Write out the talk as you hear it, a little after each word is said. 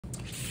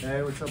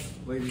Hey, what's up,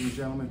 ladies and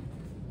gentlemen?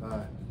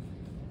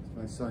 It's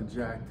my son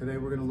Jack. Today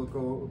we're going to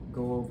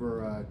go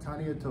over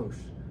Tani Otoshi.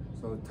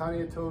 So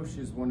Tani Otoshi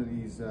is one of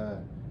these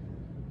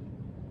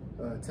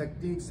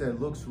techniques that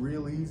looks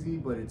real easy,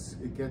 but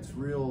it gets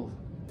real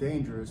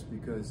dangerous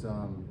because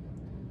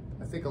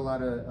I think a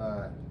lot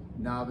of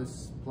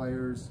novice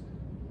players,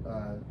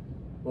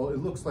 well, it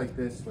looks like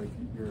this, like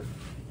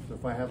so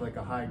if I have like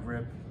a high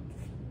grip,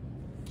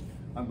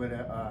 I'm going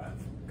to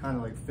kind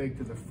of like fake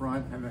to the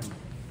front and then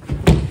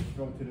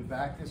throw it to the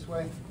back this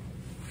way.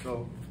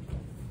 So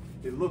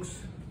it looks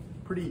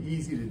pretty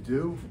easy to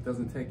do. It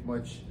doesn't take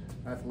much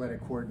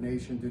athletic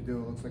coordination to do.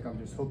 It looks like I'm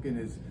just hooking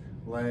his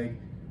leg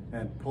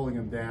and pulling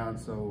him down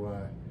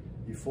so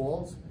he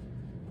falls.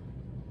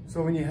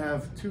 So when you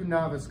have two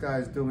novice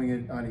guys doing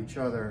it on each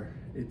other,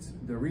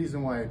 the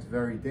reason why it's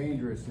very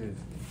dangerous is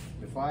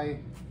if I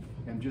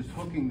am just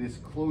hooking this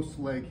close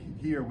leg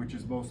here, which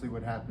is mostly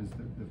what happens,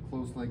 the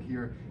close leg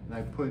here, and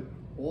I put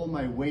all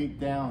my weight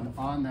down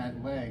on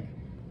that leg.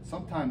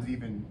 Sometimes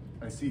even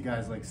I see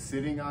guys like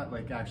sitting on,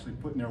 like actually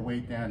putting their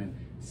weight down and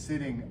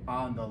sitting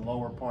on the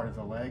lower part of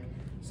the leg.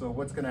 So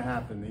what's gonna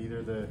happen?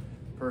 Either the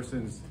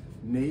person's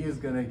knee is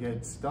gonna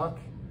get stuck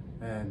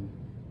and,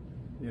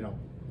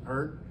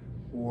 hurt,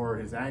 or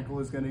his ankle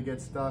is gonna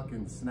get stuck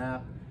and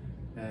snap.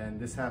 And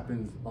this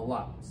happens a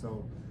lot.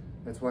 So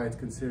that's why it's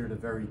considered a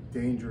very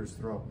dangerous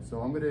throw.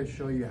 So I'm gonna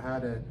show you how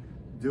to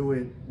do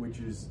it, which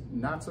is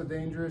not so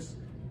dangerous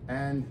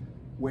and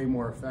way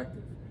more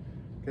effective.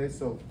 Okay,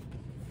 so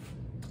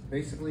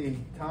basically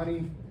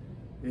Tani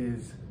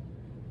is,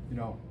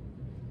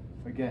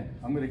 again,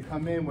 I'm gonna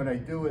come in, when I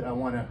do it,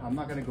 I'm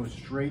not gonna go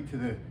straight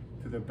to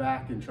the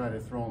back and try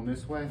to throw him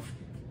this way.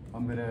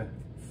 I'm gonna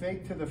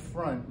fake to the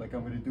front, like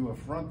I'm gonna do a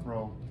front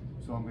throw.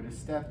 So I'm gonna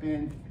step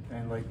in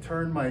and like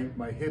turn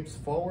my hips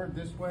forward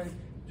this way,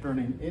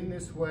 turning in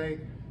this way.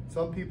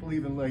 Some people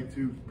even like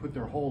to put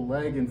their whole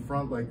leg in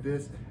front like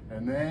this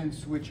and then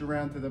switch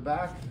around to the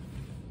back.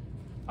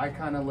 I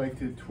kind of like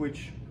to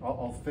twitch.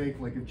 I'll fake,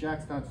 like if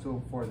Jack's not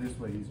so far this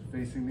way, he's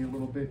facing me a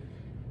little bit,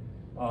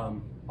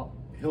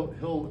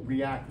 he'll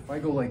react. If I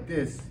go like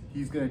this,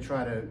 he's gonna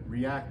try to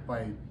react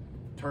by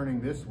turning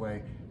this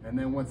way. And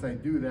then once I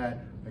do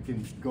that, I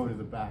can go to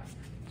the back.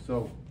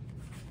 So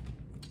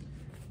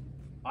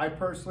I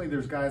personally,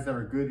 there's guys that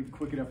are good,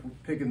 quick enough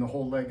picking the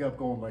whole leg up,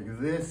 going like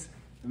this,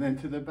 and then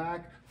to the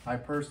back. I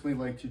personally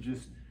like to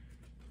just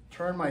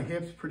turn my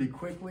hips pretty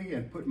quickly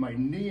and put my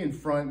knee in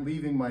front,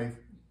 leaving my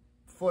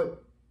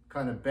foot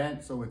kind of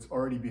bent so it's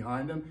already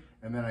behind him,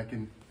 and then I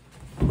can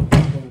go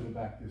to the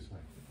back this way.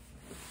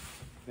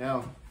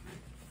 Now,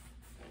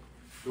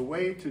 the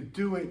way to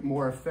do it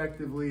more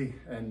effectively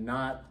and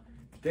not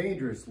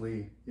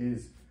dangerously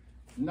is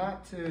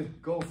not to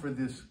go for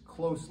this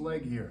close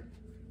leg here,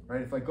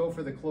 right? If I go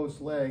for the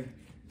close leg,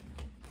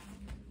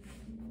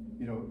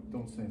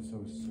 don't stand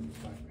so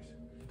sideways.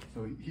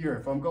 So here,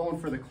 if I'm going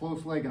for the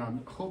close leg and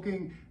I'm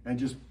hooking and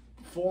just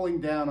falling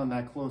down on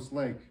that close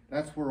leg,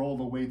 that's where all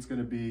the weight's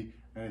gonna be,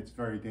 and it's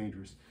very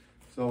dangerous.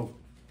 So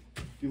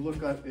if you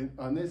look at it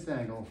on this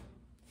angle,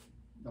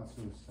 not so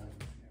sideways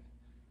again.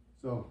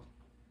 So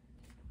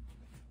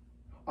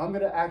I'm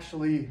gonna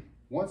actually,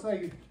 once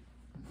I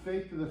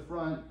fake to the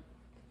front,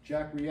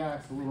 Jack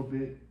reacts a little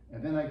bit,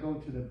 and then I go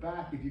to the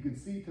back. If you can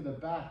see to the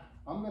back,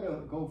 I'm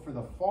gonna go for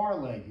the far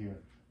leg here.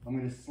 I'm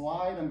gonna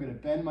slide, I'm gonna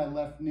bend my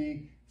left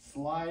knee,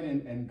 slide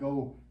and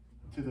go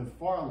to the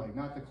far leg,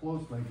 not the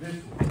close leg, this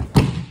way.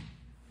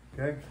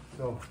 Okay,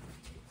 so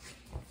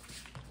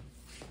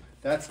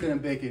that's gonna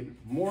make it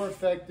more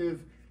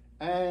effective,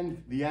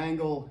 and the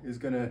angle is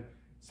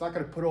it's not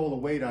gonna put all the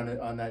weight on it,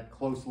 on that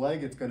close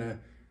leg. It's gonna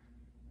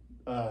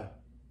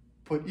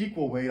put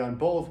equal weight on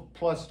both,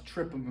 plus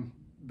trip them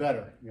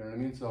better, you know what I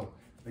mean? So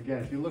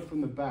again, if you look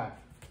from the back,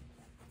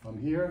 I'm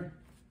here,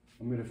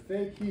 I'm gonna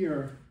fake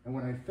here, and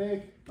when I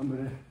fake, I'm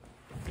gonna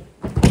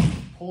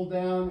pull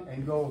down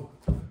and go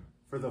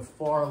for the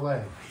far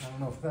leg. I don't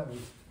know if that was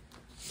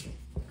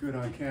good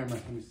on camera.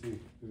 Let me see,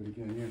 do it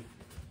again here.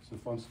 So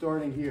if I'm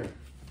starting here,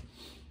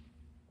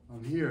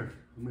 I'm here,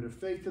 I'm gonna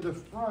fake to the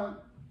front,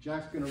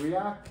 Jack's gonna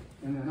react,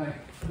 and then I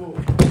go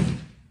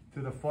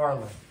to the far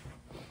leg.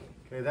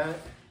 Okay,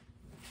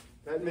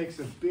 that makes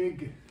a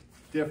big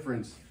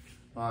difference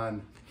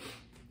on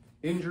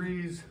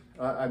injuries.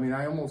 I mean,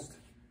 I almost,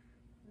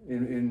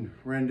 in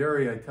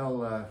Randuri, I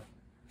tell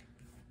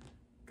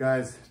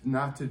guys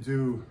not to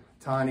do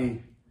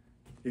Tani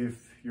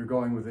if you're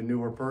going with a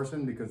newer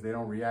person, because they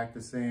don't react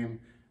the same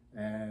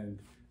and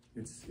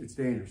it's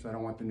dangerous. I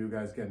don't want the new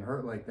guys getting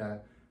hurt like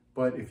that.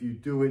 But if you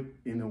do it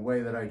in the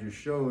way that I just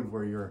showed,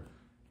 where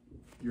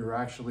you're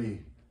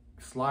actually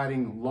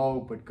sliding low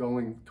but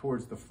going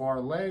towards the far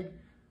leg,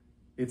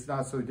 it's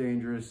not so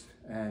dangerous,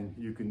 and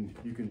you can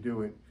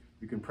do it.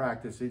 You can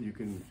practice it. You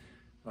can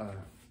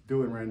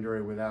do it in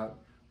Randuri without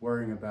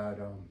worrying about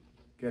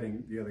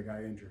getting the other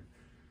guy injured.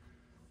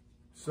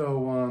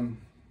 So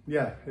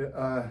yeah,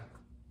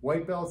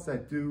 white belts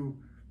that do,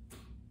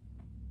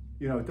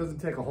 it doesn't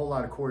take a whole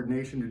lot of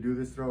coordination to do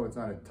this throw. It's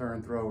not a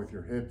turn throw with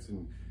your hips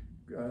and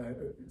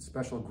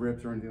special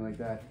grips or anything like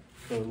that.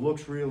 So it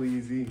looks real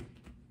easy.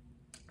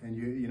 And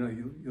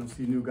you'll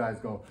see new guys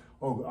go,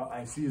 oh,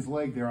 I see his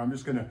leg there. I'm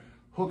just gonna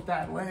hook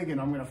that leg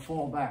and I'm gonna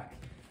fall back.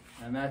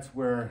 And that's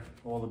where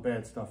all the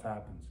bad stuff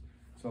happens.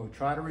 So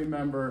try to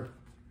remember,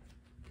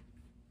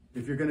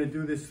 if you're gonna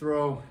do this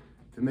throw,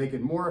 to make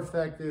it more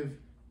effective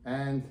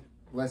and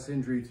less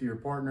injury to your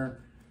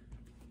partner,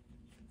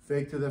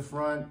 fake to the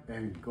front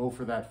and go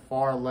for that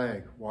far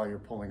leg while you're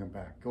pulling them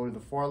back. Go to the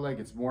far leg,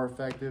 it's more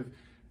effective.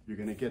 You're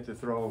gonna get to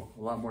throw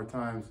a lot more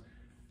times.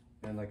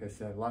 And like I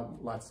said, a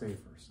lot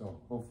safer. So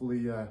hopefully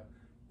you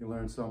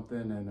learned something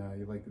and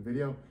you liked the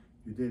video.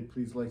 If you did,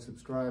 please like,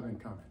 subscribe, and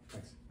comment.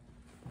 Thanks.